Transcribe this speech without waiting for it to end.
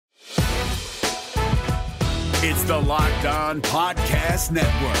It's the Locked On Podcast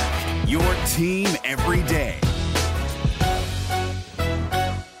Network, your team every day.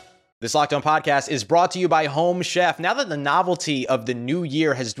 This Locked On Podcast is brought to you by Home Chef. Now that the novelty of the new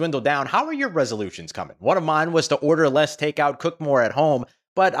year has dwindled down, how are your resolutions coming? One of mine was to order less takeout, cook more at home,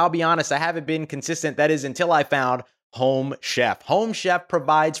 but I'll be honest, I haven't been consistent. That is until I found Home Chef. Home Chef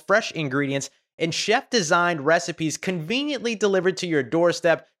provides fresh ingredients and chef-designed recipes conveniently delivered to your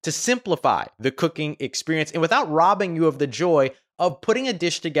doorstep to simplify the cooking experience and without robbing you of the joy of putting a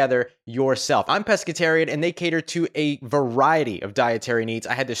dish together yourself. I'm pescatarian and they cater to a variety of dietary needs.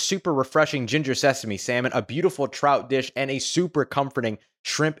 I had this super refreshing ginger sesame salmon, a beautiful trout dish, and a super comforting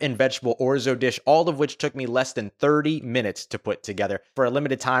shrimp and vegetable orzo dish, all of which took me less than 30 minutes to put together. For a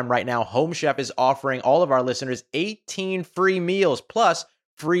limited time right now, Home Chef is offering all of our listeners 18 free meals plus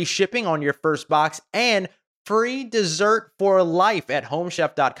free shipping on your first box and free dessert for life at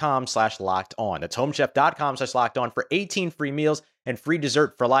homechef.com/lockedon. That's homechef.com/lockedon for 18 free meals and free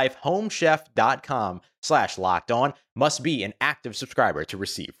dessert for life. Homechef.com/lockedon. Must be an active subscriber to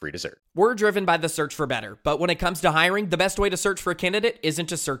receive free dessert. We're driven by the search for better, but when it comes to hiring, the best way to search for a candidate isn't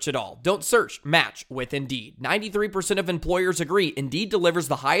to search at all. Don't search, match with Indeed. 93% of employers agree Indeed delivers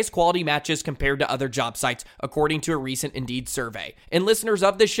the highest quality matches compared to other job sites, according to a recent Indeed survey. And listeners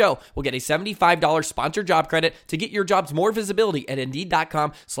of this show will get a $75 sponsored job credit to get your jobs more visibility at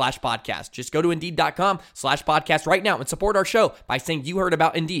Indeed.com/podcast. Just go to Indeed.com/podcast right now and support our show by saying you heard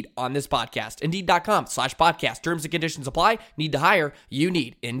about Indeed on this podcast. Indeed.com/podcast. Terms and conditions apply. Need to hire? You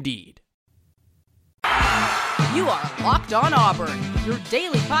need Indeed. You are Locked On Auburn, your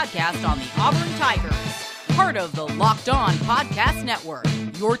daily podcast on the Auburn Tigers. Part of the Locked On Podcast Network,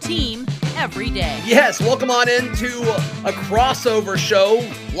 your team every day. Yes, welcome on into a crossover show.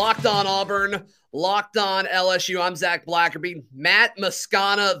 Locked On Auburn, Locked On LSU. I'm Zach Blackerby. Matt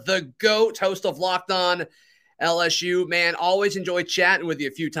Moscana, the GOAT, host of Locked On LSU. Man, always enjoy chatting with you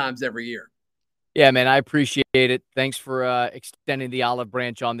a few times every year. Yeah, man, I appreciate it. Thanks for extending the olive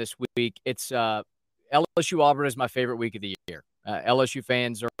branch on this week. It's LSU Auburn is my favorite week of the year. LSU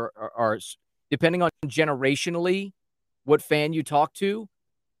fans are depending on generationally what fan you talk to.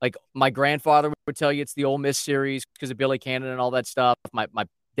 Like my grandfather would tell you it's the Ole Miss series because of Billy Cannon and all that stuff. My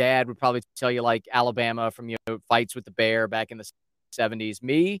dad would probably tell you like Alabama from fights with the Bear back in the 70s.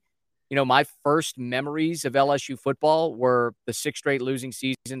 Me, my first memories of LSU football were the 6 straight losing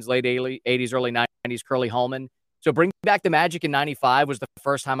seasons, late 80s, early 90s, Curly Hallman. So bring back the magic in 95 was the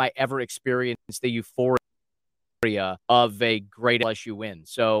first time I ever experienced the euphoria of a great LSU win.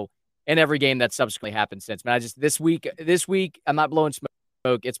 So in every game that subsequently happened since. Man, this week, I'm not blowing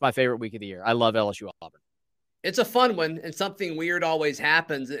smoke. It's my favorite week of the year. I love LSU Auburn. It's a fun one, and something weird always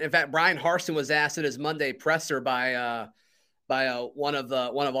happens. In fact, Brian Harsin was asked at his Monday presser by one of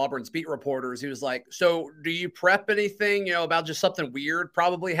Auburn's beat reporters. He was like, "So, do you prep anything, about just something weird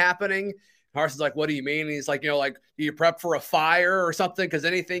probably happening?" Harsin's like, "What do you mean?" And he's like, do you prep for a fire or something? Because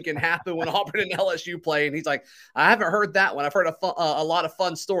anything can happen when Auburn and LSU play. And he's like, "I haven't heard that one. I've heard a lot of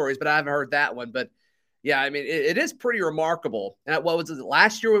fun stories, but I haven't heard that one." But yeah, I mean, it is pretty remarkable. And what was it?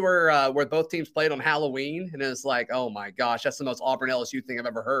 Last year where both teams played on Halloween, and it's like, oh my gosh, that's the most Auburn LSU thing I've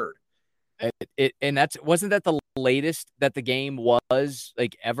ever heard. Wasn't that the latest that the game was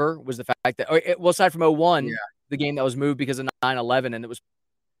like ever? Was the fact that aside from 01, yeah, the game that was moved because of 9/11 and it was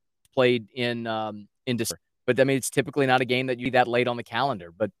played in December. But I mean, it's typically not a game that you that late on the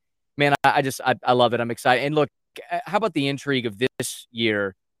calendar. But man, I love it. I'm excited. And look, how about the intrigue of this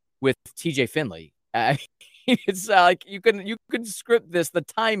year with TJ Finley? It's like you couldn't script the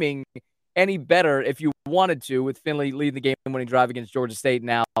timing any better if you wanted to, with Finley leading the game-winning drive against Georgia State,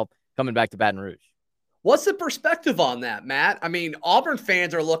 now coming back to Baton Rouge. What's the perspective on that, Matt? I mean, Auburn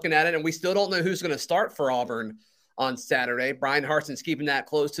fans are looking at it, and we still don't know who's going to start for Auburn on Saturday. Brian Harsin's keeping that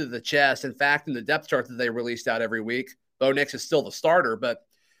close to the chest. In fact, in the depth chart that they released out every week, Bo Nix is still the starter. But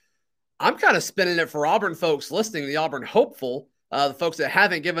I'm kind of spinning it for Auburn folks listening, the Auburn hopeful, the folks that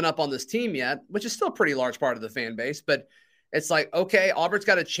haven't given up on this team yet, which is still a pretty large part of the fan base. But it's like, okay, Auburn's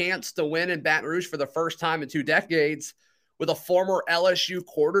got a chance to win in Baton Rouge for the first time in 2 decades with a former LSU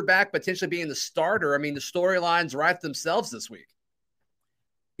quarterback potentially being the starter. I mean, the storylines write themselves this week.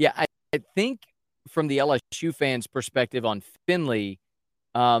 Yeah, I think from the LSU fans' perspective on Finley,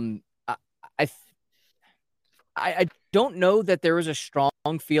 I don't know that there is a strong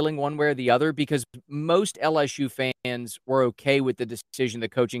feeling one way or the other, because most LSU fans were okay with the decision the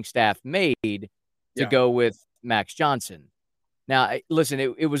coaching staff made to go with Max Johnson. Now, listen,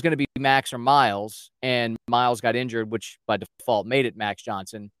 it was going to be Max or Miles, and Miles got injured, which by default made it Max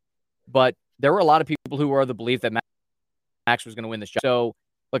Johnson. But there were a lot of people who were of the belief that Max was going to win this job. So,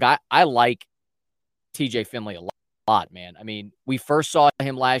 look, I like TJ Finley a lot, man. I mean, we first saw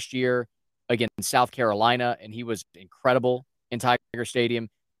him last year against South Carolina, and he was incredible in Tiger Stadium.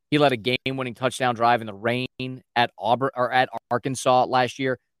 He led a game-winning touchdown drive in the rain at Auburn or at Arkansas last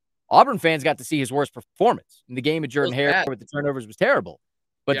year. Auburn fans got to see his worst performance in the game of Jordan Hare with the turnovers was terrible.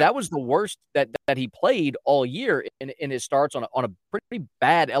 But that was the worst that he played all year in his starts on a pretty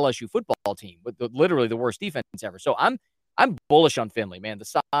bad LSU football team with literally the worst defense ever. So I'm bullish on Finley, man.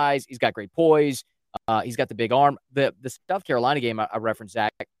 The size, he's got great poise. He's got the big arm. The South Carolina game I referenced,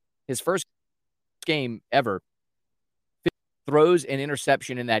 Zach, his first game ever, throws an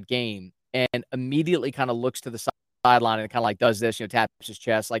interception in that game and immediately kind of looks to the sideline and kind of like does this, taps his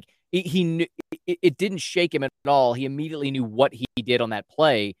chest. Like he knew it didn't shake him at all. He immediately knew what he did on that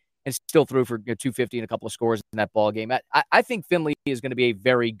play and still threw for 250 and a couple of scores in that ball game. I think Finley is going to be a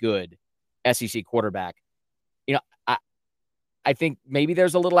very good SEC quarterback. I think maybe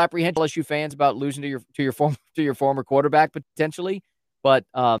there's a little apprehension LSU fans about losing to your former quarterback potentially, but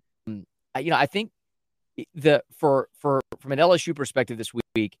I think from an LSU perspective this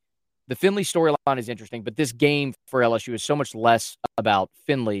week, the Finley storyline is interesting, but this game for LSU is so much less about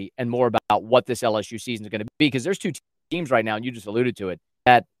Finley and more about what this LSU season is going to be, because there's two teams right now, and you just alluded to it,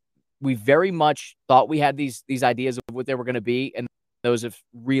 that we very much thought we had these ideas of what they were going to be, and those have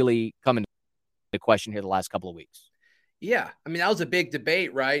really come into question here the last couple of weeks. Yeah, I mean, that was a big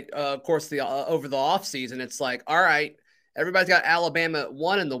debate, right? Of course, over the offseason, it's like, all right, everybody's got Alabama at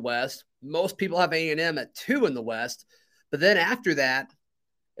 1 in the West. Most people have A&M at 2 in the West. But then after that,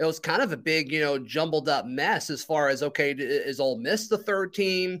 it was kind of a big, jumbled up mess as far as, okay, is Ole Miss the third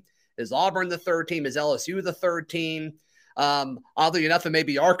team? Is Auburn the third team? Is LSU the third team? Oddly enough, it may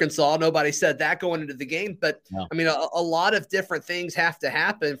be Arkansas. Nobody said that going into the game, but no. I mean, a lot of different things have to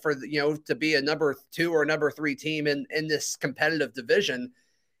happen for to be a number 2 or number 3 team in this competitive division.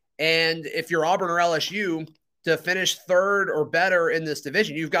 And if you're Auburn or LSU, to finish third or better in this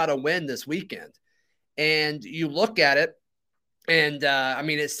division, you've got to win this weekend. And you look at it, and I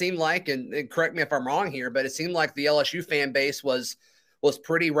mean, it seemed like, and correct me if I'm wrong here, but it seemed like the LSU fan base was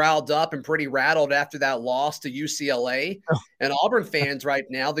pretty riled up and pretty rattled after that loss to UCLA. And Auburn fans right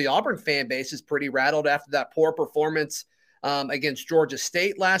now, the Auburn fan base is pretty rattled after that poor performance against Georgia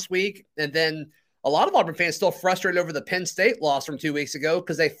State last week. And then a lot of Auburn fans still frustrated over the Penn State loss from 2 weeks ago,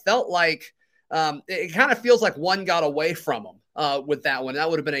 because they felt like it kind of feels like one got away from them with that one. That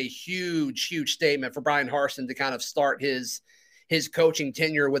would have been a huge, huge statement for Brian Harsin to kind of start his coaching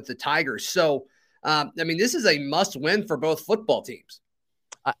tenure with the Tigers. So, I mean, this is a must win for both football teams.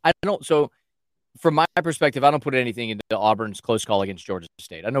 I don't. So from my perspective, I don't put anything into Auburn's close call against Georgia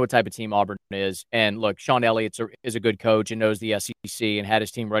State. I know what type of team Auburn is. And look, Sean Elliott is a good coach and knows the SEC and had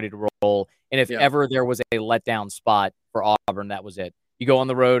his team ready to roll. And if ever there was a letdown spot for Auburn, that was it. You go on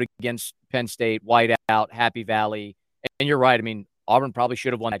the road against Penn State, whiteout, Happy Valley. And you're right. I mean, Auburn probably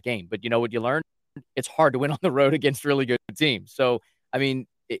should have won that game. But you know what you learned? It's hard to win on the road against really good teams. So, I mean,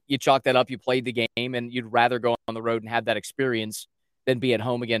 you chalk that up. You played the game, and you'd rather go on the road and have that experience than be at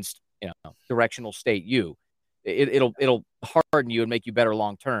home against, directional state U. It'll harden you and make you better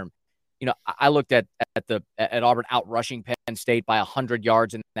long term. I looked at Auburn out rushing Penn State by 100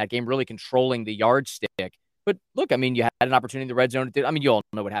 yards in that game, really controlling the yardstick. But look, I mean, you had an opportunity in the red zone. I mean, you all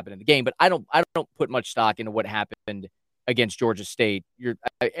know what happened in the game, but I don't put much stock into what happened against Georgia State.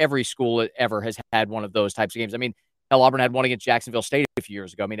 Every school ever has had one of those types of games. I mean, hell, Auburn had one against Jacksonville State a few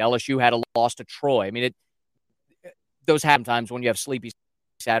years ago. I mean, LSU had a loss to Troy. I mean, those happen times when you have sleepy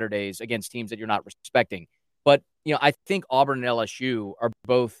Saturdays against teams that you're not respecting. But, I think Auburn and LSU are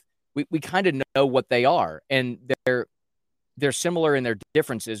both, we kind of know what they are. And they're similar in their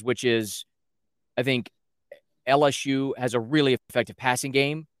differences, which is, I think LSU has a really effective passing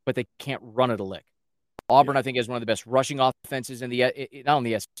game, but they can't run it a lick. Auburn, I think, has one of the best rushing offenses not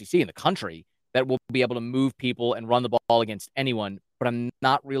only the SEC, in the country, that will be able to move people and run the ball against anyone. But I'm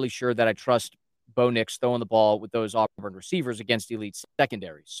not really sure that I trust Bo Nix throwing the ball with those Auburn receivers against elite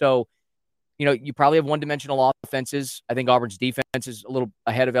secondaries. So, you probably have one-dimensional offenses. I think Auburn's defense is a little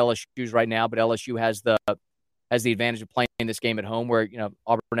ahead of LSU's right now, but LSU has the advantage of playing this game at home, where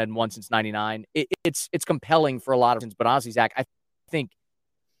Auburn hadn't won since '99. It's compelling for a lot of reasons, but honestly, Zach, I don't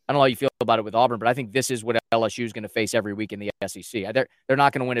know how you feel about it with Auburn, but I think this is what LSU is going to face every week in the SEC. They're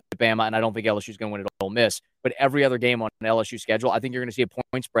not going to win at Bama, and I don't think LSU is going to win at Ole Miss. But every other game on an LSU schedule, I think you're going to see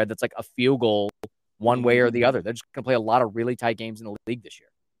a point spread that's like a field goal one way or the other. They're just going to play a lot of really tight games in the league this year.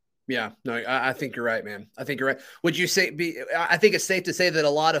 Yeah, no, I think you're right, man. I think you're right. Would you say I think it's safe to say that a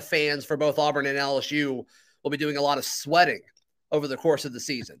lot of fans for both Auburn and LSU will be doing a lot of sweating over the course of the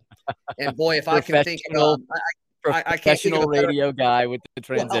season. And boy, if I can think I can't think of Professional a better radio guy with the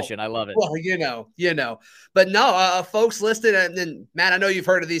transition. I love it. Well, but no, folks listed. And then Matt, I know you've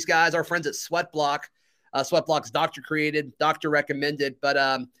heard of these guys, our friends at Sweatblock. Sweatblock's doctor created, doctor recommended, but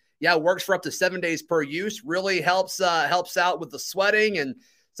yeah, it works for up to 7 days per use. Really helps out with the sweating. And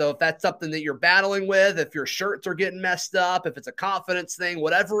so if that's something that you're battling with, if your shirts are getting messed up, if it's a confidence thing,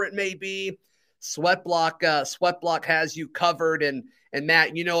 whatever it may be, Sweatblock has you covered. And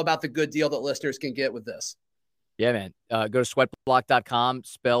Matt, you know about the good deal that listeners can get with this. Yeah, man. Go to sweatblock.com,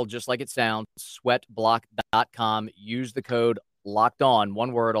 spelled just like it sounds, sweatblock.com. Use the code locked on,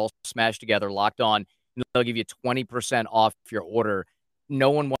 one word, all smashed together, locked on. And they'll give you 20% off your order.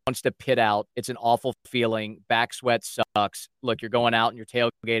 No one wants to pit out. It's an awful feeling. Back sweat sucks. Look, you're going out and you're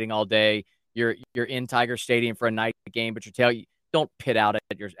tailgating all day. You're in Tiger Stadium for a night game, but don't pit out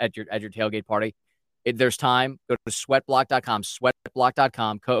at your tailgate party. There's time. Go to sweatblock.com,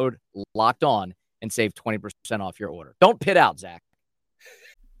 sweatblock.com, code locked on, and save 20% off your order. Don't pit out, Zach.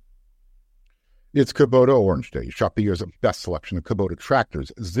 It's Kubota Orange Day. Shop the year's best selection of Kubota tractors,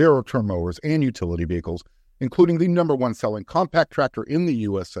 zero-turn mowers, and utility vehicles, including the #1 selling compact tractor in the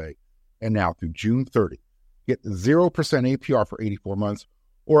USA. And now through June 30, get 0% APR for 84 months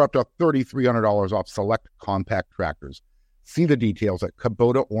or up to $3,300 off select compact tractors. See the details at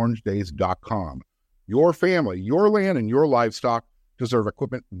KubotaOrangeDays.com. Your family, your land, and your livestock deserve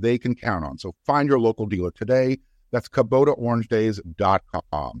equipment they can count on. So find your local dealer today. That's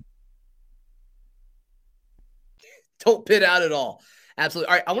KubotaOrangeDays.com. Don't pit out at all. Absolutely.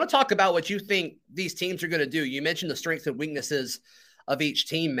 All right, I want to talk about what you think these teams are going to do. You mentioned the strengths and weaknesses of each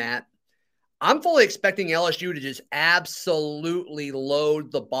team, Matt. I'm fully expecting LSU to just absolutely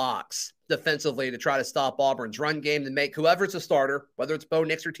load the box defensively to try to stop Auburn's run game, to make whoever's a starter, whether it's Bo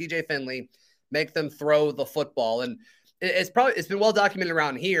Nix or TJ Finley, make them throw the football. And it's been well documented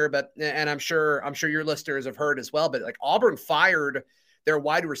around here, and I'm sure your listeners have heard as well, but like Auburn fired their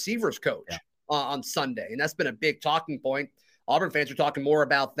wide receivers coach on Sunday. And that's been a big talking point. Auburn fans are talking more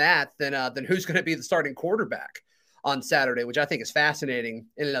about that than who's going to be the starting quarterback on Saturday, which I think is fascinating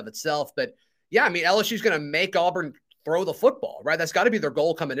in and of itself. But yeah, I mean, LSU's going to make Auburn throw the football, right? That's got to be their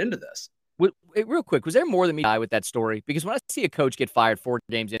goal coming into this. Real quick, was there more than me with that story? Because when I see a coach get fired 4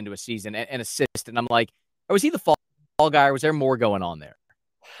 games into a season and assist, and I'm like, was he the fall guy, or was there more going on there?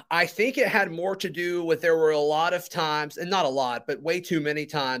 I think it had more to do with there were a lot of times, and not a lot, but way too many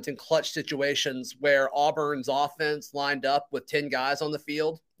times in clutch situations where Auburn's offense lined up with 10 guys on the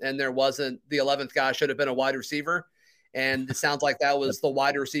field, and there wasn't the 11th guy should have been a wide receiver. And it sounds like that was the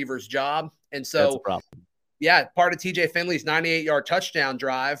wide receiver's job. And so, yeah, part of TJ Finley's 98-yard touchdown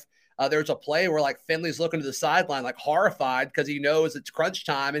drive, there's a play where like Finley's looking to the sideline, like horrified because he knows it's crunch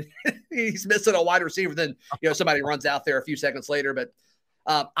time and he's missing a wide receiver. Then, somebody runs out there a few seconds later. But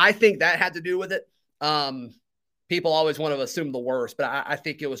I think that had to do with it. People always want to assume the worst, but I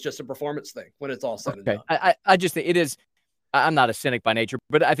think it was just a performance thing when it's all said and done. I just think it is. I'm not a cynic by nature,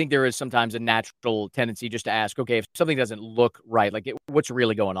 but I think there is sometimes a natural tendency just to ask, okay, if something doesn't look right, like what's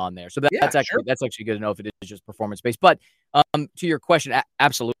really going on there? So that's actually good to know if it is just performance based. But to your question,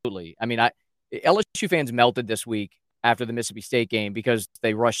 absolutely. I mean, LSU fans melted this week after the Mississippi State game because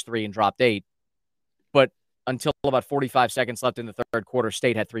they rushed 3 and dropped 8. But until about 45 seconds left in the third quarter,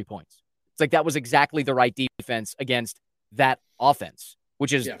 State had 3 points. It's like that was exactly the right defense against that offense,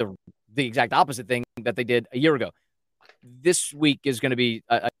 which is the exact opposite thing that they did a year ago. This week is going to be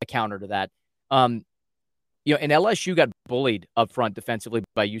a counter to that. And LSU got bullied up front defensively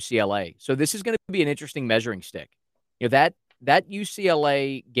by UCLA. So this is going to be an interesting measuring stick. That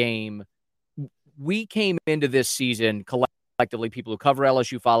UCLA game, we came into this season collectively, people who cover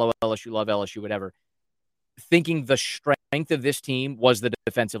LSU, follow LSU, love LSU, whatever, thinking the strength of this team was the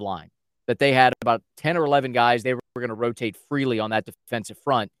defensive line, that they had about 10 or 11 guys they were going to rotate freely on that defensive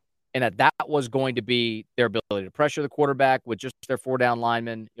front, and that was going to be their ability to pressure the quarterback with just their 4-down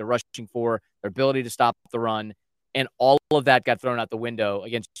linemen, rushing for their ability to stop the run, and all of that got thrown out the window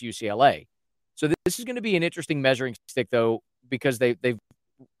against UCLA. So this is going to be an interesting measuring stick, though, because they've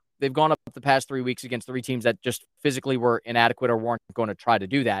gone up the past 3 weeks against 3 teams that just physically were inadequate or weren't going to try to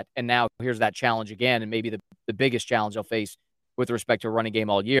do that. And now here's that challenge again, and maybe the biggest challenge they'll face with respect to a running game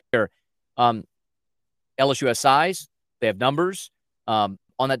all year. LSU has size. They have numbers on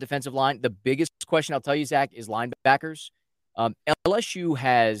that defensive line. The biggest question I'll tell you, Zach, is linebackers. LSU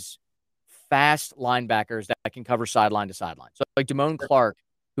has fast linebackers that can cover sideline to sideline. So like Damone Clark,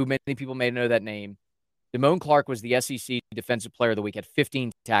 who many people may know that name. Damone Clark was the SEC Defensive Player of the Week, had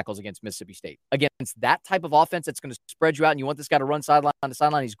 15 tackles against Mississippi State. Against that type of offense that's going to spread you out and you want this guy to run sideline to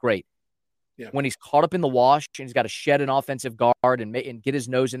sideline, he's great. Yeah. When he's caught up in the wash and he's got to shed an offensive guard and get his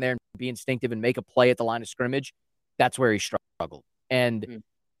nose in there and be instinctive and make a play at the line of scrimmage, that's where he struggled. And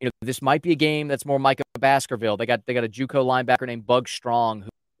this might be a game that's more Micah Baskerville. They got a JUCO linebacker named Bug Strong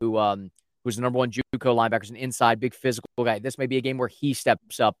who's the number one JUCO linebacker, an inside big physical guy. This may be a game where he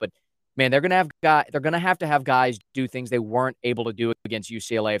steps up, but man, they're gonna have to have guys do things they weren't able to do against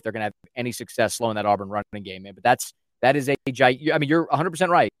UCLA if they're gonna have any success slowing that Auburn running game, man. But that is you're 100%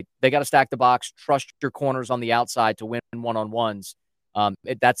 right. They got to stack the box, trust your corners on the outside to win one-on-ones.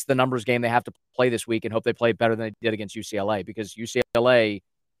 That's the numbers game they have to play this week, and hope they play better than they did against UCLA, because UCLA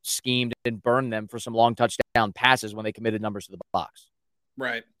schemed and burned them for some long touchdown passes when they committed numbers to the box.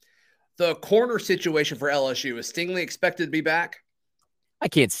 Right. The corner situation for LSU, is Stingley expected to be back? I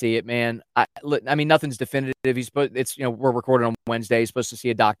can't see it, man. I mean, nothing's definitive. We're recording on Wednesday. He's supposed to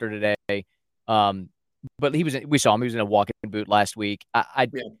see a doctor today. But we saw him. He was in a walking boot last week.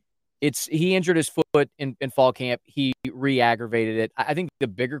 He injured his foot in fall camp. He re-aggravated it. I think the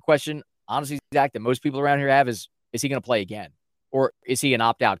bigger question, honestly, Zach, that most people around here have is he going to play again? Or is he an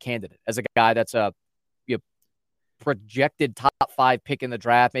opt-out candidate as a guy that's a projected top 5 pick in the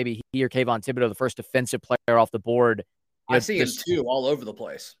draft? Maybe he or Kayvon Thibodeau, the first defensive player off the board. I see him too all over the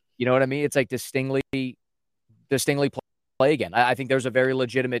place. You know what I mean? It's like, does Stingley play again? I think there's a very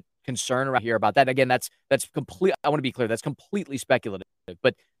legitimate concern around here about that. Again, that's complete. I want to be clear. That's completely speculative,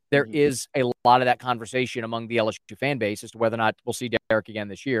 but there is a lot of that conversation among the LSU fan base as to whether or not we'll see Derek again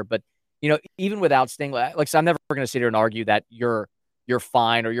this year. But, even without Stingley, like, so I'm never going to sit here and argue that you're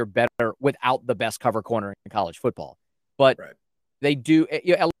fine or you're better without the best cover corner in college football. But they do.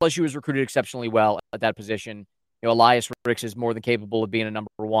 LSU is recruited exceptionally well at that position. Elias Ricks is more than capable of being a number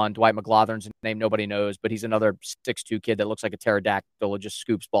 1. Dwight McGlothern's a name nobody knows, but he's another 6'2" kid that looks like a pterodactyl and just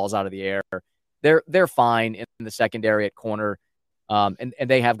scoops balls out of the air. They're fine in the secondary at corner, and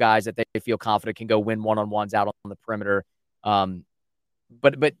they have guys that they feel confident can go win one-on-ones out on the perimeter.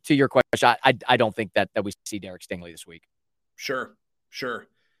 But to your question, I don't think that we see Derek Stingley this week. Sure. All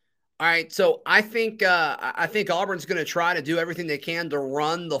right, so I think Auburn's going to try to do everything they can to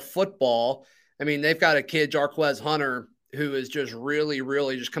run the football. I mean, they've got a kid, Jarquez Hunter, who is just really,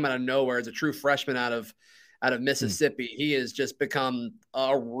 really just come out of nowhere as a true freshman out of Mississippi. He has just become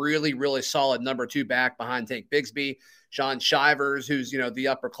a really, really solid number 2 back behind Tank Bigsby. Sean Shivers, who's, the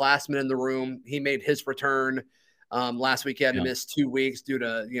upperclassman in the room, he made his return last week. He had to miss 2 weeks due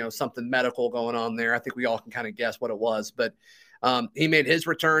to, something medical going on there. I think we all can kind of guess what it was, but he made his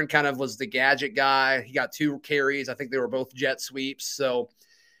return, kind of was the gadget guy. He got 2 carries. I think they were both jet sweeps. So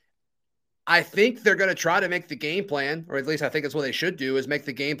I think they're going to try to make the game plan, or at least I think that's what they should do, is make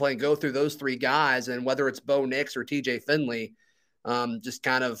the game plan go through those 3 guys. And whether it's Bo Nix or TJ Finley, just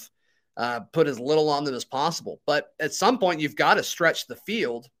kind of put as little on them as possible. But at some point, you've got to stretch the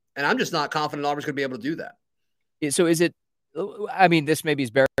field. And I'm just not confident Auburn's going to be able to do that. So is it, I mean, this maybe is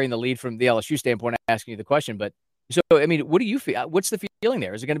burying the lead from the LSU standpoint, asking you the question, but so, I mean, what do you feel? What's the feeling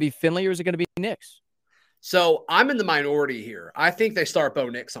there? Is it going to be Finley or is it going to be Nix? So I'm in the minority here. I think they start Bo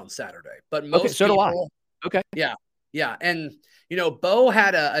Nix on Saturday, but most so people, do I. Okay. Yeah. And, Bo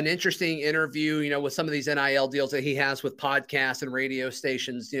had an interesting interview, with some of these NIL deals that he has with podcasts and radio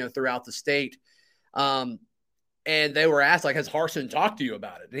stations, throughout the state. And they were asked, like, has Harsin talked to you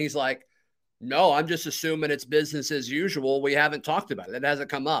about it? And he's like, no, I'm just assuming it's business as usual. We haven't talked about it. It hasn't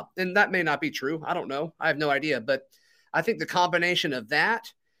come up. And that may not be true. I don't know. I have no idea. But I think the combination of that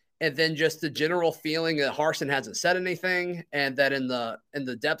and then just the general feeling that Harsin hasn't said anything, and that in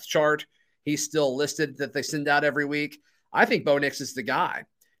the depth chart, he's still listed that they send out every week. I think Bo Nix is the guy.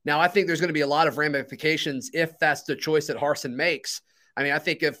 Now, I think there's going to be a lot of ramifications if that's the choice that Harsin makes. I mean, I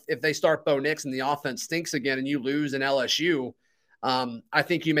think if they start Bo Nix and the offense stinks again and you lose in LSU, I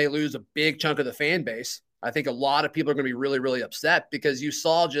think you may lose a big chunk of the fan base. I think a lot of people are going to be really, really upset because you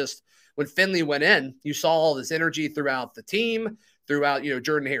saw just when Finley went in, you saw all this energy throughout the team, throughout,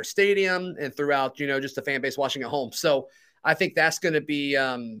 Jordan-Hare Stadium, and throughout, just the fan base watching at home. So I think that's going to be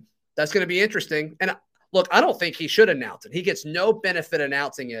interesting. And look, I don't think he should announce it. He gets no benefit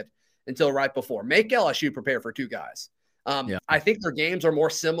announcing it until right before. Make LSU prepare for 2 guys. I think their games are more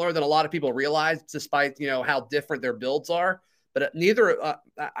similar than a lot of people realize, despite, how different their builds are. But neither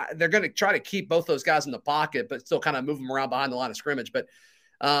they're going to try to keep both those guys in the pocket, but still kind of move them around behind the line of scrimmage. But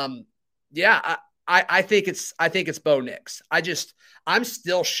I think it's Bo Nix. I'm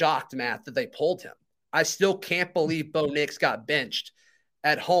still shocked, Matt, that they pulled him. I still can't believe Bo Nix got benched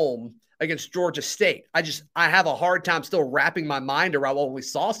at home against Georgia State. I have a hard time still wrapping my mind around what we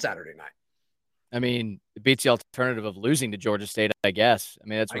saw Saturday night. I mean, it beats the alternative of losing to Georgia State, I guess. I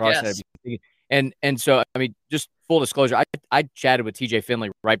mean, that's what I said. And so, I mean, just full disclosure, I chatted with TJ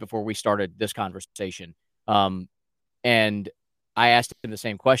Finley right before we started this conversation. And I asked him the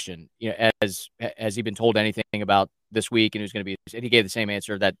same question. Has he been told anything about this week and who's going to be? And he gave the same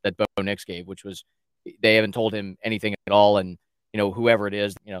answer that Bo Nix gave, which was they haven't told him anything at all. And whoever it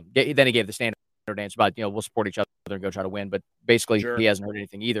is, then he gave the standard answer about we'll support each other and go try to win. But basically, He hasn't heard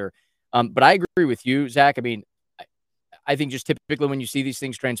anything either. But I agree with you, Zach. I mean, I think just typically when you see these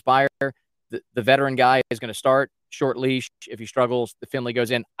things transpire, the veteran guy is going to start short leash. If he struggles, the Finley goes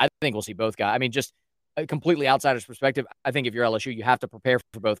in. I think we'll see both guys. I mean, just a completely outsider's perspective, I think if you're LSU, you have to prepare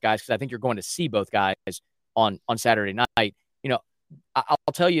for both guys because I think you're going to see both guys on Saturday night. I'll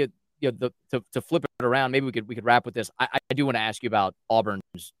tell you, to flip it around, maybe we could wrap with this. I do want to ask you about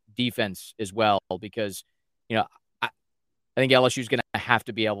Auburn's defense as well because, I think LSU is going to have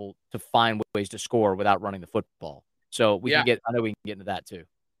to be able to find ways to score without running the football. So I know we can get into that too.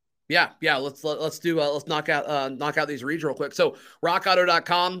 Yeah. Let's knock out these reads real quick. So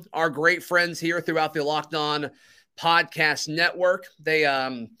rockauto.com, our great friends here throughout the Locked On Podcast Network. They,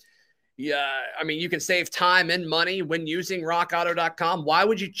 you can save time and money when using rockauto.com. Why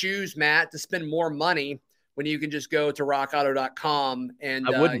would you choose, Matt, to spend more money when you can just go to rockauto.com? And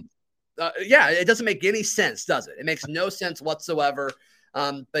I wouldn't. It doesn't make any sense, does it? It makes no sense whatsoever.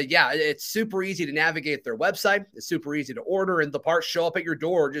 But yeah, it's super easy to navigate their website. It's super easy to order, and the parts show up at your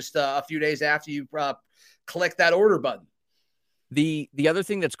door just a few days after you click that order button. The other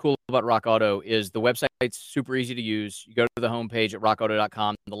thing that's cool about Rock Auto is the website's super easy to use. You go to the homepage at rockauto.com.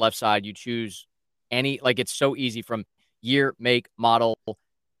 On the left side, you choose it's so easy from year, make, model.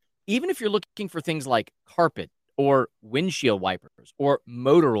 Even if you're looking for things like carpet or windshield wipers or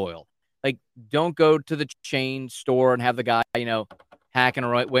motor oil, don't go to the chain store and have the guy, hacking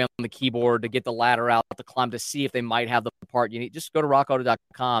away on the keyboard to get the ladder out to climb to see if they might have the part you need. Just go to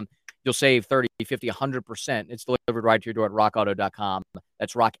rockauto.com. You'll save 30, 50, 100%. It's delivered right to your door at rockauto.com.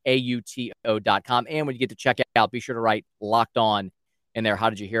 That's rockauto.com. And when you get to check out, be sure to write Locked On in there. How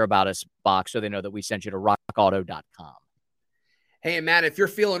did you hear about us box so they know that we sent you to rockauto.com. Hey, Matt, if you're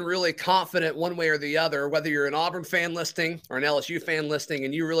feeling really confident one way or the other, whether you're an Auburn fan listing or an LSU fan listing,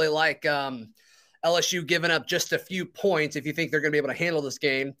 and you really like LSU giving up just a few points, if you think they're going to be able to handle this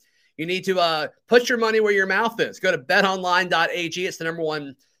game, you need to put your money where your mouth is. Go to betonline.ag. It's the number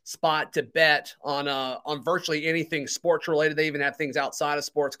one spot to bet on virtually anything sports related. They even have things outside of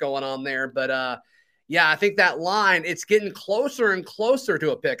sports going on there. But I think that line, it's getting closer and closer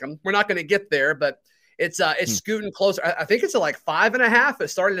to a pick 'em. We're not going to get there, but it's scooting closer. I think it's at 5.5. It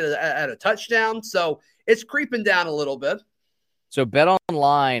started at a touchdown, so it's creeping down a little bit. So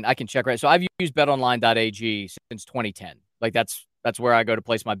BetOnline, I can check right. So I've used betonline.ag since 2010. That's where I go to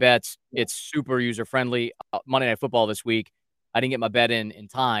place my bets. It's super user friendly. Monday Night Football this week, I didn't get my bet in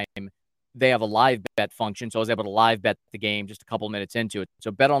time. They have a live bet function, so I was able to live bet the game just a couple minutes into it.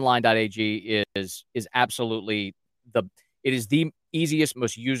 So betonline.ag is absolutely the easiest,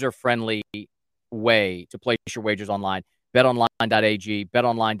 most user friendly way to place your wagers online. BetOnline.ag,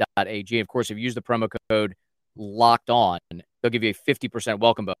 BetOnline.ag. Of course, if you use the promo code Locked On, they'll give you a 50%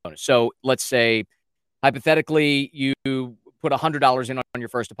 welcome bonus. So let's say, hypothetically, you put $100 in on your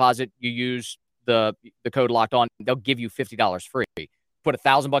first deposit. You use the code Locked On. They'll give you $50 free. Put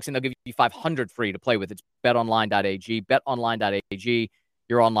 $1,000 in, they'll give you $500 free to play with. It's BetOnline.ag, BetOnline.ag.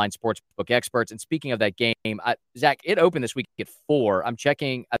 Your online sportsbook experts. And speaking of that game, Zach, it opened this week at 4. I'm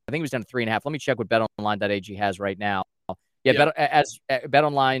checking. I think it was down to 3.5. Let me check what BetOnline.ag has right now.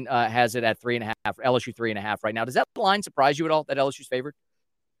 BetOnline has it at 3.5. LSU 3.5 right now. Does that line surprise you at all? That LSU's favored?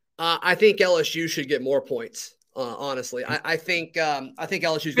 I think LSU should get more points. Honestly, I think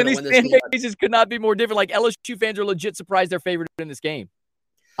LSU's going to win this game. Bases could not be more different. LSU fans are legit surprised they're favored in this game.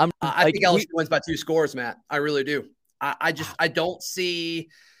 I think LSU wins by 2 scores, Matt. I really do. I don't see,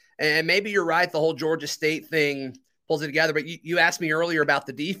 and maybe you're right, the whole Georgia State thing pulls it together, but you asked me earlier about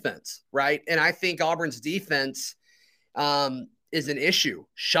the defense, right? And I think Auburn's defense is an issue,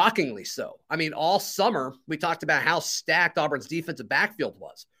 shockingly so. I mean, all summer, we talked about how stacked Auburn's defensive backfield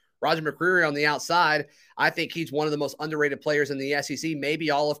was. Roger McCreary on the outside, I think he's one of the most underrated players in the SEC, maybe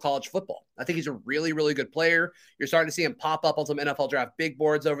all of college football. I think he's a really, really good player. You're starting to see him pop up on some NFL draft big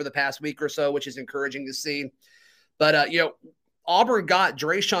boards over the past week or so, which is encouraging to see. But, Auburn got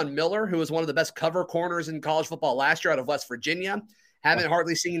Drayshawn Miller, who was one of the best cover corners in college football last year out of West Virginia. Haven't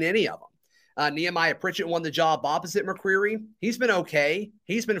hardly seen any of them. Nehemiah Pritchett won the job opposite McCreary. He's been okay.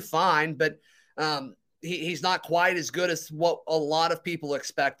 He's been fine, but he's not quite as good as what a lot of people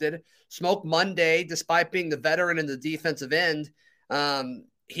expected. Smoke Monday, despite being the veteran in the defensive end,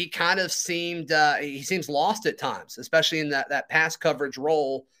 he kind of seems lost at times, especially in that pass coverage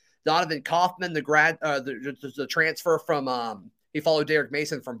role. Donovan Kaufman, the transfer from he followed Derek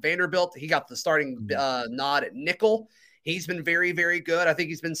Mason from Vanderbilt. He got the starting nod at nickel. He's been very, very good. I think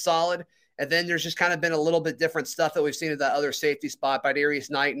he's been solid. And then there's just kind of been a little bit different stuff that we've seen at that other safety spot by Darius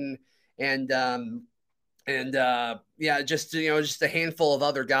Knighton just a handful of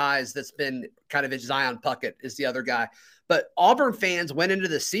other guys that's been kind of Zion Puckett is the other guy. But Auburn fans went into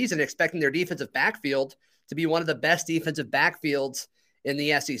the season expecting their defensive backfield to be one of the best defensive backfields in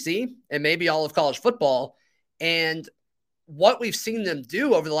the SEC and maybe all of college football. And what we've seen them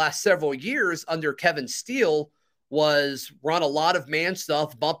do over the last several years under Kevin Steele was run a lot of man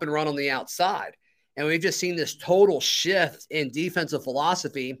stuff, bump and run on the outside. And we've just seen this total shift in defensive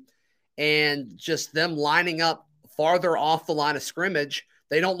philosophy and just them lining up farther off the line of scrimmage.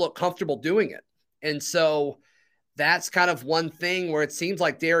 They don't look comfortable doing it. And so that's kind of one thing where it seems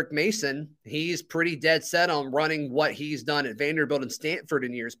like Derek Mason, he's pretty dead set on running what he's done at Vanderbilt and Stanford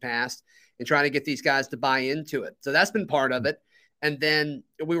in years past and trying to get these guys to buy into it. So that's been part of it. And then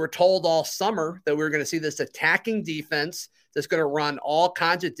we were told all summer that we were going to see this attacking defense that's going to run all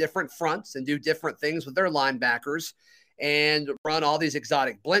kinds of different fronts and do different things with their linebackers and run all these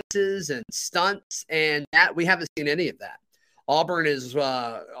exotic blitzes and stunts. And that we haven't seen any of that. Auburn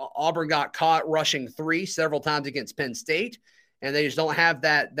got caught rushing 3 several times against Penn State, and they just don't have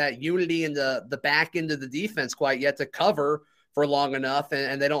that unity in the back end of the defense quite yet to cover for long enough.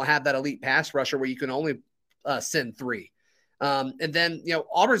 And they don't have that elite pass rusher where you can only send 3. And then,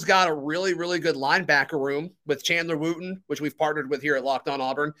 Auburn's got a really, really good linebacker room with Chandler Wooten, which we've partnered with here at Locked On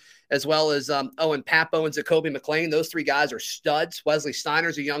Auburn, as well as Owen Papo and Jacoby McLean. Those 3 guys are studs. Wesley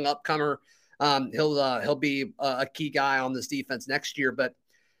Steiner's a young upcomer. He'll be a key guy on this defense next year, but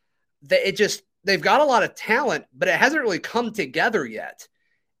they've got a lot of talent, but it hasn't really come together yet.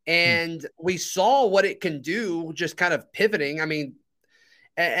 And we saw what it can do just kind of pivoting. I mean,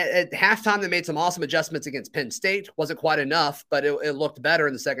 at halftime, they made some awesome adjustments against Penn State. Wasn't quite enough, but it looked better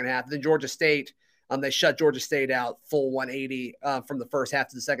in the second half. Then Georgia State, they shut Georgia State out full 180 from the first half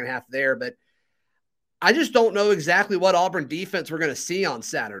to the second half there. But I just don't know exactly what Auburn defense we're going to see on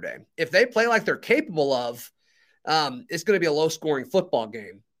Saturday. If they play like they're capable of, it's going to be a low-scoring football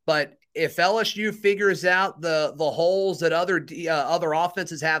game. But if LSU figures out the holes that other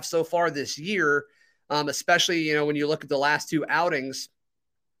offenses have so far this year, especially when you look at the last 2 outings,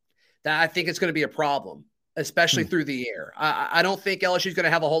 that I think it's going to be a problem, especially through the air. I don't think LSU is going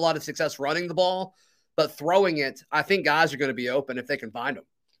to have a whole lot of success running the ball, but throwing it, I think guys are going to be open if they can find them.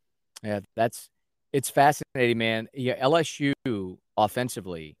 Yeah, it's fascinating, man. Yeah, LSU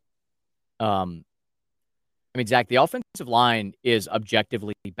offensively, Zach, the offensive line is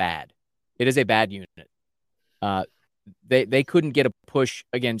objectively bad. It is a bad unit. They couldn't get a push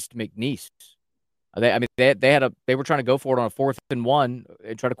against McNeese. They were trying to go for it on a 4th and 1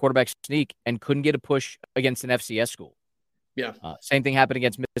 and try to quarterback sneak and couldn't get a push against an FCS school. Yeah. Same thing happened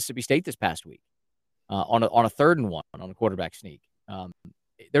against Mississippi State this past week on a 3rd and 1 on a quarterback sneak.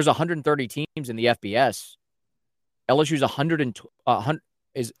 There's 130 teams in the FBS. LSU's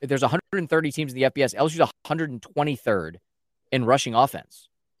there's 130 teams in the FBS. LSU's 123rd in rushing offense.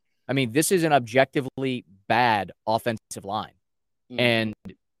 I mean, this is an objectively bad offensive line. And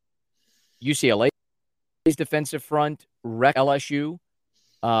UCLA's defensive front wrecked LSU.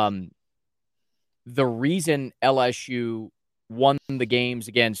 The reason LSU won the games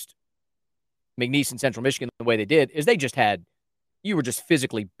against McNeese and Central Michigan the way they did is you were just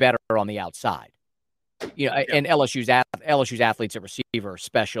physically better on the outside. And LSU's athletes at receiver are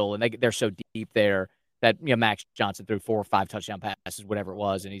special, and they're so deep there that Max Johnson threw 4 or 5 touchdown passes, whatever it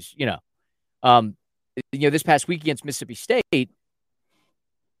was, and he's this past week against Mississippi State,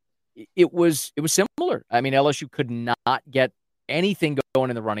 it was similar. I mean, LSU could not get anything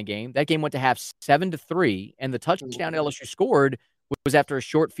going in the running game. That game went to half 7-3, and the touchdown LSU scored was after a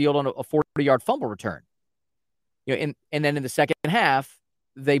short field on a 40-yard fumble return. And then in the second half,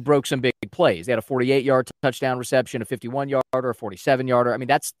 they broke some big plays. They had a 48-yard touchdown reception, a 51-yarder, a 47-yarder. I mean,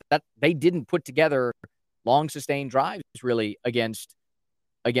 that they didn't put together long sustained drives really against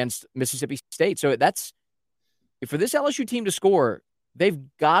Mississippi State. So that's for this LSU team to score, they've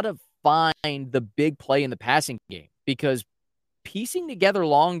got to find the big play in the passing game, because piecing together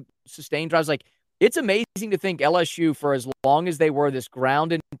long sustained drives, like, it's amazing to think LSU, for as long as they were this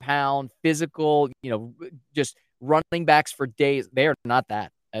ground and pound, physical, just running backs for days, they are not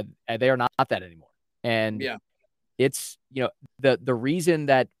that. They are not that anymore. And it's, the reason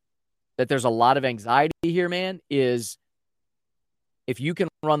that there's a lot of anxiety here, man, is if you can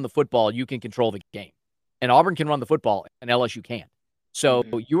run the football, you can control the game. And Auburn can run the football, and LSU can't. So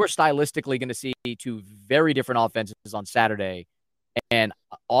you are stylistically going to see 2 very different offenses on Saturday, and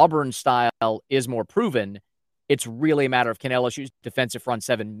Auburn's style is more proven. It's really a matter of, can LSU's defensive front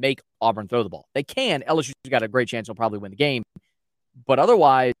seven make Auburn throw the ball? They can. LSU's got a great chance they'll probably win the game. But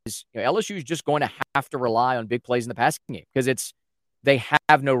otherwise, LSU is just going to have to rely on big plays in the passing game because they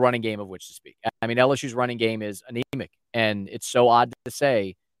have no running game of which to speak. I mean, LSU's running game is anemic, and it's so odd to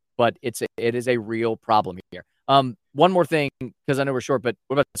say, but it is a real problem here. One more thing, because I know we're short, but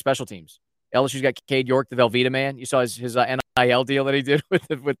what about the special teams? LSU's got Cade York, the Velveeta man. You saw his NIL deal that he did with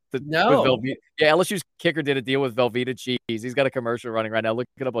Velveeta. Yeah, LSU's kicker did a deal with Velveeta cheese. He's got a commercial running right now. Look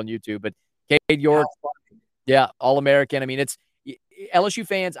it up on YouTube. But Cade York, yeah, All-American. I mean, it's LSU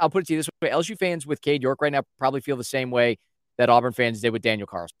fans. I'll put it to you this way: LSU fans with Cade York right now probably feel the same way that Auburn fans did with Daniel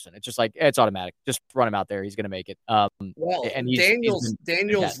Carlson. It's just like, it's automatic. Just run him out there. He's going to make it. And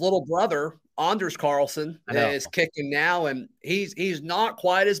Daniel's little brother, Anders Carlson, is kicking now, and he's not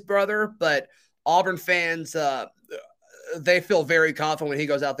quite his brother, but Auburn fans, they feel very confident when he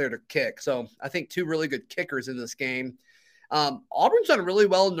goes out there to kick. So I think two really good kickers in this game. Auburn's done really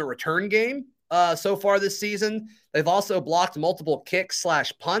well in the return game so far this season. They've also blocked multiple kicks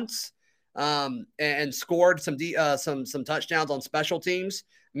 / punts. And scored some touchdowns on special teams.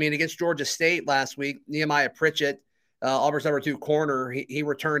 I mean, against Georgia State last week, Nehemiah Pritchett, Auburn's number 2 corner, he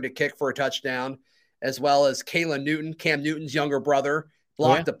returned a kick for a touchdown, as well as Kalen Newton, Cam Newton's younger brother,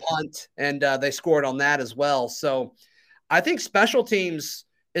 blocked a punt, and they scored on that as well. So I think special teams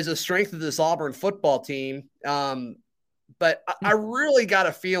is a strength of this Auburn football team. But I really got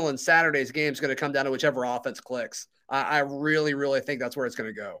a feeling Saturday's game is going to come down to whichever offense clicks. I really, really think that's where it's going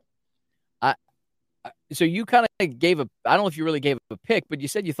to go. So you kind of gave I don't know if you really gave a pick, but you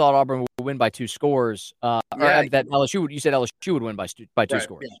said you thought Auburn would win by 2 scores. Or that you said LSU would win by 2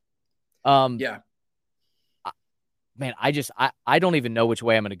 scores. Yeah. Man, I don't even know which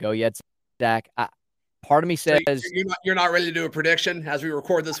way I'm going to go yet, Zach. Part of me says you're not ready to do a prediction as we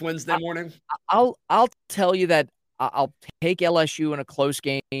record this Wednesday morning. I'll tell you that I'll take LSU in a close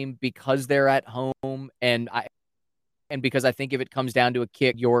game because they're at home, and because I think if it comes down to a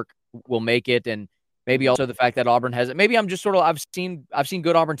kick, York will make it, and maybe also the fact that Auburn has it. Maybe I'm just sort of I've seen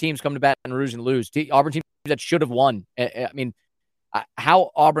good Auburn teams come to Baton Rouge and lose. Auburn teams that should have won. I mean,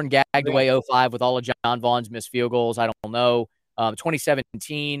 how Auburn gagged away 05 with all of John Vaughn's missed field goals, I don't know.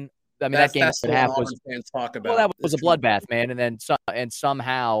 2017. I mean, that game at half was that was a bloodbath, man. And then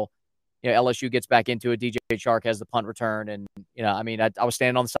somehow, LSU gets back into it. DJ Chark has the punt return, and I mean, I was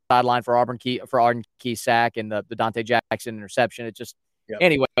standing on the sideline for Arden Key sack and the Dante Jackson interception. It just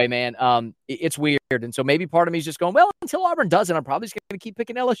anyway, man, it's weird, and so maybe part of me is just going, well, until Auburn doesn't, I'm probably just going to keep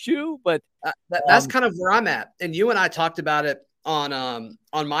picking LSU. But that's kind of where I'm at. And you and I talked about it on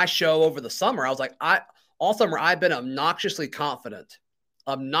my show over the summer. I was like, all summer I've been obnoxiously confident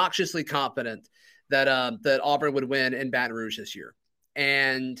that Auburn would win in Baton Rouge this year.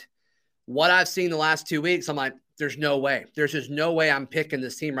 And what I've seen the last 2 weeks, I'm like, there's no way. There's just no way I'm picking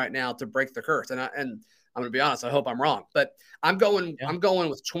this team right now to break the curse. And I'm going to be honest, I hope I'm wrong. But I'm going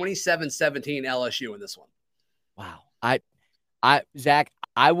with 27-17 LSU in this one. Wow. Zach,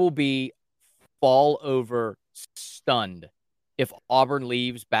 I will be fall over stunned if Auburn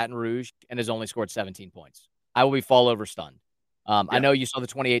leaves Baton Rouge and has only scored 17 points. I will be fall over stunned. I know you saw the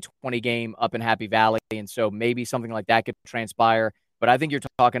 28-20 game up in Happy Valley, and so maybe something like that could transpire. But I think you're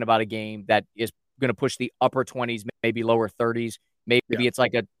talking about a game that is going to push the upper 20s, maybe lower 30s. Maybe it's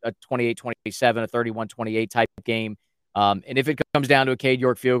like a 28-27, a 31-28 type game. And if it comes down to a Cade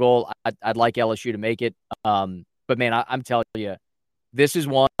York field goal, I'd like LSU to make it. But, man, I'm telling you, this is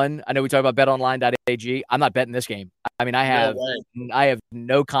one. I know we talk about betonline.ag. I'm not betting this game. I mean, I have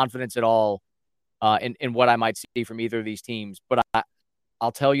no confidence at all in what I might see from either of these teams. But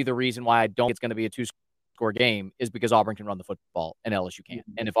I'll tell you the reason why I don't think it's going to be a 2-score game is because Auburn can run the football and LSU can't.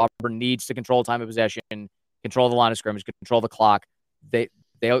 And if Auburn needs to control time of possession, control the line of scrimmage, control the clock, they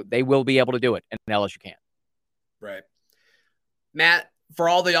will be able to do it, and LSU can't. Right. Matt, for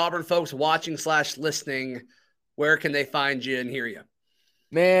all the Auburn folks watching / listening, where can they find you and hear you?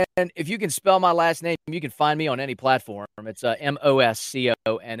 Man, if you can spell my last name, you can find me on any platform. It's Moscona.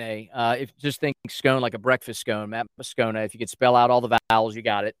 If just think scone like a breakfast scone, Matt Moscona. If you could spell out all the vowels, you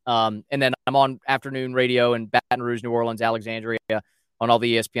got it. And then I'm on afternoon radio in Baton Rouge, New Orleans, Alexandria, on all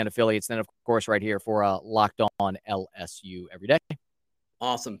the ESPN affiliates. Then, of course, right here for Locked On LSU every day.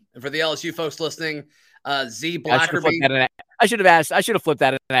 Awesome. And for the LSU folks listeing, Z Blackerby. I should have flipped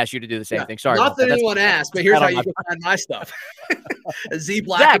that and asked you to do the same thing. Sorry. Not that anyone asked, but here's how you can find my stuff. Z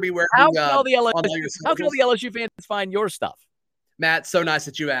Blackerby. How can all the LSU fans find your stuff? Matt, so nice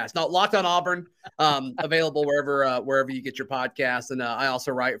that you asked. Now, Locked On Auburn, available wherever you get your podcasts. And I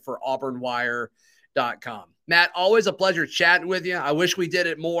also write for AuburnWire.com. Matt, always a pleasure chatting with you. I wish we did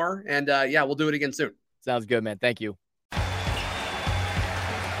it more. And we'll do it again soon. Sounds good, man. Thank you.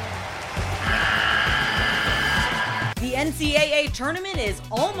 The NCAA tournament is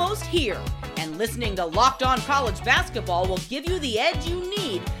almost here, and listening to Locked On College Basketball will give you the edge you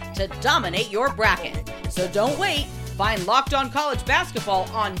need to dominate your bracket. So don't wait. Find Locked On College Basketball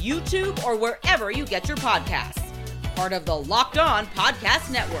on YouTube or wherever you get your podcasts. Part of the Locked On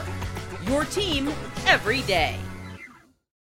Podcast Network. Your team every day.